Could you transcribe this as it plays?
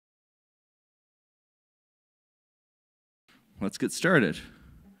let's get started.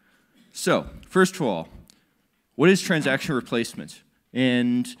 So, first of all, what is transaction replacement?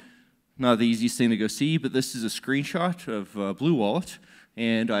 And not the easiest thing to go see, but this is a screenshot of Blue Wallet,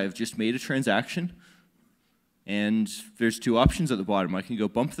 and I've just made a transaction. And there's two options at the bottom. I can go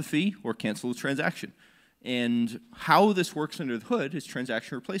bump the fee or cancel the transaction. And how this works under the hood is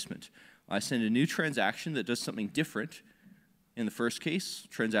transaction replacement. I send a new transaction that does something different. In the first case,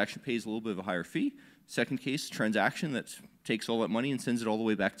 transaction pays a little bit of a higher fee. Second case, transaction that takes all that money and sends it all the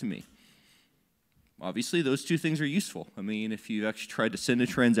way back to me. Obviously, those two things are useful. I mean, if you actually tried to send a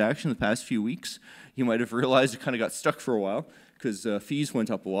transaction the past few weeks, you might have realized it kind of got stuck for a while because fees went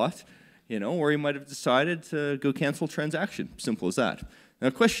up a lot, or you might have decided to go cancel a transaction. Simple as that. Now,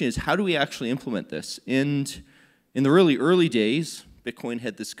 the question is, how do we actually implement this? And in the really early days, Bitcoin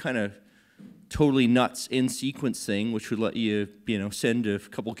had this kind of totally nuts in-sequence thing, which would let you, send a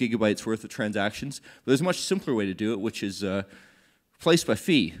couple gigabytes worth of transactions. But there's a much simpler way to do it, which is replace by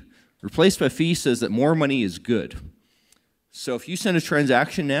fee. Replace by fee says that more money is good. So if you send a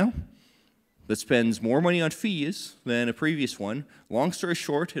transaction now that spends more money on fees than a previous one, long story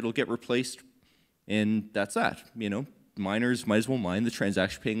short, it'll get replaced, and that's that. Miners might as well mine the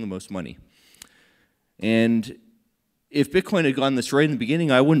transaction paying the most money. And if Bitcoin had gone this right in the beginning,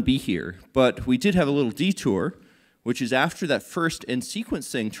 I wouldn't be here. But we did have a little detour, which is after that first end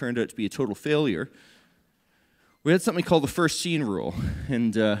sequence thing turned out to be a total failure, we had something called the first scene rule.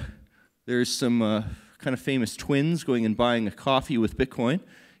 And there's some kind of famous twins going and buying a coffee with Bitcoin.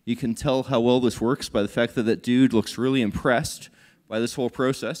 You can tell how well this works by the fact that that dude looks really impressed by this whole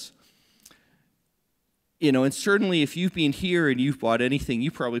process. And certainly if you've been here and you've bought anything,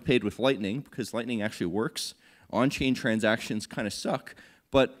 you probably paid with Lightning, because Lightning actually works. On-chain transactions kind of suck.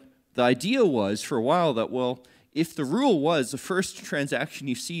 But the idea was for a while that, well, if the rule was the first transaction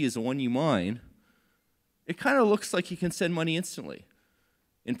you see is the one you mine, it kind of looks like you can send money instantly.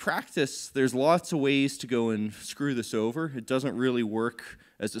 In practice, there's lots of ways to go and screw this over. It doesn't really work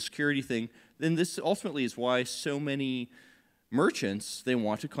as a security thing. Then this ultimately is why so many merchants, they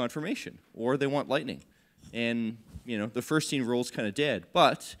want a confirmation or they want Lightning. And, the first scene rule is kind of dead.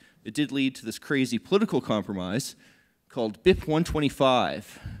 But it did lead to this crazy political compromise called BIP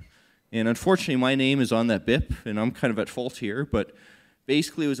 125. And unfortunately, my name is on that BIP, and I'm kind of at fault here. But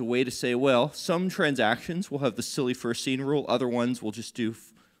basically, it was a way to say, well, some transactions will have the silly first scene rule. Other ones will just do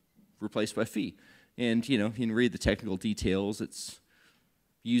replace by fee. And, you can read the technical details. It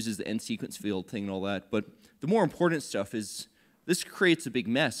uses the end sequence field thing and all that. But the more important stuff is this creates a big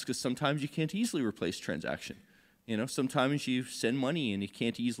mess because sometimes you can't easily replace transaction. Sometimes you send money and you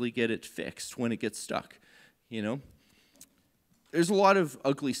can't easily get it fixed when it gets stuck. There's a lot of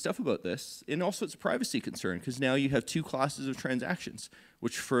ugly stuff about this, and also it's a privacy concern because now you have two classes of transactions,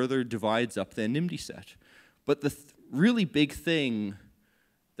 which further divides up the anonymity set. But the really big thing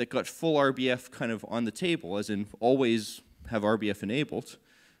that got Full-RBF kind of on the table, as in always have RBF enabled,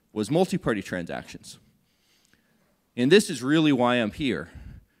 was multi-party transactions. And this is really why I'm here.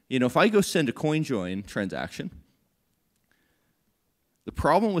 If I go send a CoinJoin transaction, the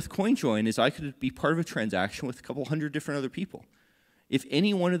problem with CoinJoin is I could be part of a transaction with a couple hundred different other people. If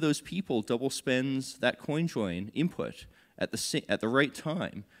any one of those people double spends that CoinJoin input at the right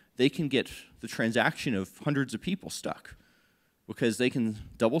time, they can get the transaction of hundreds of people stuck because they can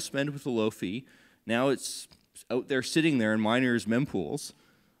double spend with a low fee. Now it's out there sitting there in miners' mempools.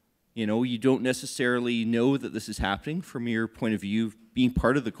 You don't necessarily know that this is happening from your point of view being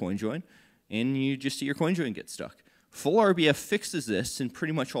part of the CoinJoin, and you just see your CoinJoin get stuck. Full-RBF fixes this in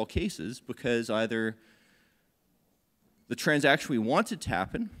pretty much all cases because either the transaction we wanted to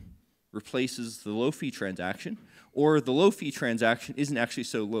happen replaces the low-fee transaction, or the low-fee transaction isn't actually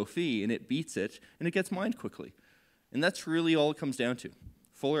so low-fee and it beats it and it gets mined quickly. And that's really all it comes down to.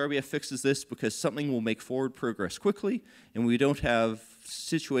 Full-RBF fixes this because something will make forward progress quickly and we don't have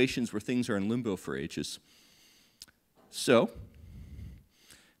situations where things are in limbo for ages. So,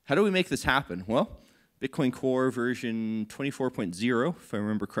 how do we make this happen? Well, Bitcoin Core version 24.0, if I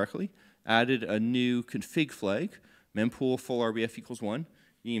remember correctly, added a new config flag, mempool full-RBF equals 1. You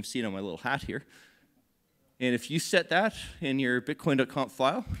can even see it on my little hat here. And if you set that in your bitcoin.conf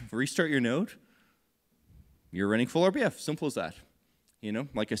file, restart your node, you're running Full-RBF. Simple as that.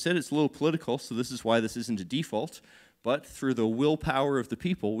 Like I said, it's a little political, so this is why this isn't a default. But through the willpower of the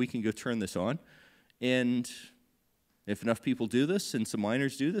people, we can go turn this on. And if enough people do this and some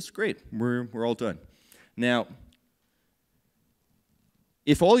miners do this, great. We're all done. Now,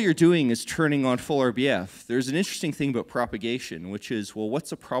 if all you're doing is turning on Full-RBF, there's an interesting thing about propagation, which is, well,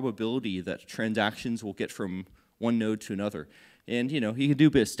 what's the probability that transactions will get from one node to another? And, you can do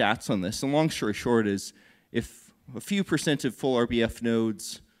a bit of stats on this. And long story short is, if a few percent of Full-RBF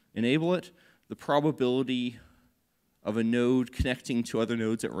nodes enable it. The probability of a node connecting to other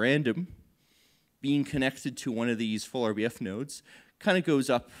nodes at random being connected to one of these Full-RBF nodes kind of goes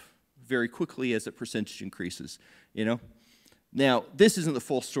up very quickly as the percentage increases, you know? Now, this isn't the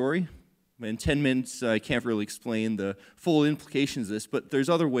full story. In 10 minutes, I can't really explain the full implications of this, but there's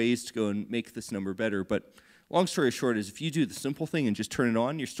other ways to go and make this number better. But long story short is if you do the simple thing and just turn it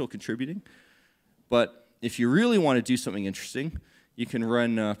on, you're still contributing. But if you really want to do something interesting, you can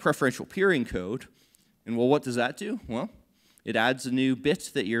run preferential peering code. And well, what does that do? Well, it adds a new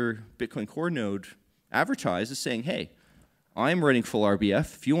bit that your Bitcoin Core node advertises saying, hey, I'm running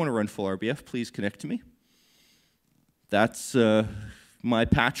Full-RBF. If you want to run Full-RBF, please connect to me. That's my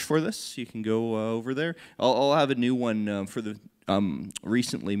patch for this. You can go over there. I'll have a new one for the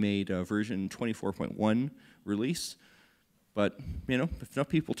recently made version 24.1 release. But, you know, if enough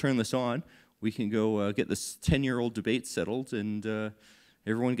people turn this on, we can go get this 10-year-old debate settled, and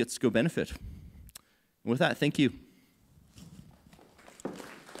everyone gets to go benefit. And with that, thank you.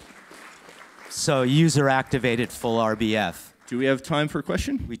 So user-activated Full-RBF. Do we have time for a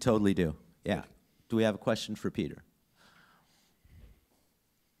question? We totally do. Yeah. Do we have a question for Peter?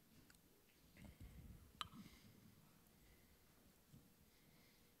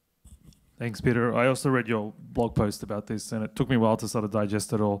 Thanks, Peter. I also read your blog post about this, and it took me a while to sort of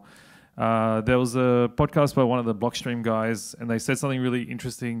digest it all. There was a podcast by one of the Blockstream guys, and they said something really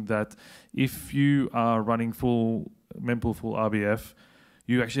interesting, that if you are running mempool Full-RBF,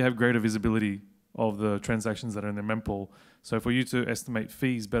 you actually have greater visibility of the transactions that are in the mempool. So for you to estimate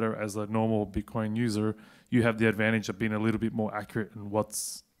fees better as a normal Bitcoin user, you have the advantage of being a little bit more accurate in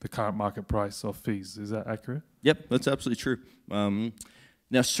what's the current market price of fees. Is that accurate? Yep, that's absolutely true.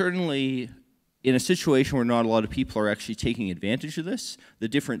 Now, certainly, in a situation where not a lot of people are actually taking advantage of this, the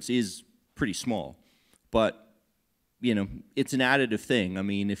difference is pretty small. But, you know, it's an additive thing. I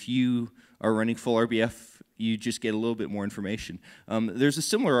mean, if you are running Full-RBF, you just get a little bit more information. There's a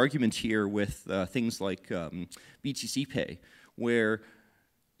similar argument here with things like BTC Pay, where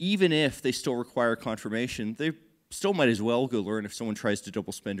even if they still require confirmation, they still might as well go learn if someone tries to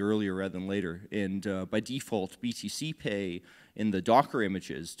double spend earlier rather than later. And by default, BTC Pay in the Docker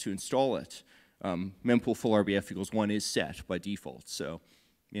images to install it, mempool Full-RBF equals 1 is set by default. So,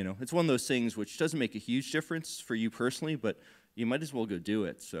 you know, it's one of those things which doesn't make a huge difference for you personally, but you might as well go do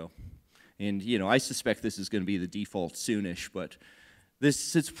it. So, and you know, I suspect this is going to be the default soonish, but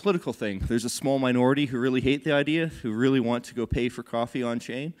it's a political thing. There's a small minority who really hate the idea, who really want to go pay for coffee on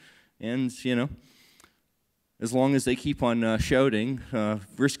chain, and you know, as long as they keep on shouting,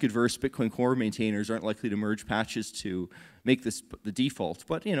 risk-adverse Bitcoin Core maintainers aren't likely to merge patches to make this the default.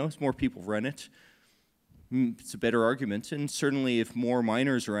 But you know, as more people run it, it's a better argument. And certainly, if more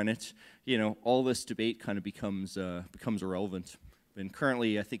miners run it, you know, all this debate kind of becomes irrelevant. And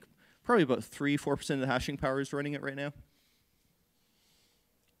currently, I think probably about 3-4% of the hashing power is running it right now.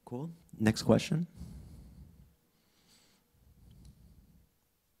 Cool. Next question.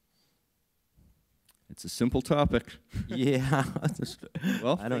 It's a simple topic. Yeah.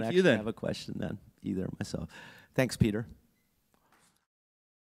 Well, I don't thank actually you then. have a question then either myself. Thanks, Peter.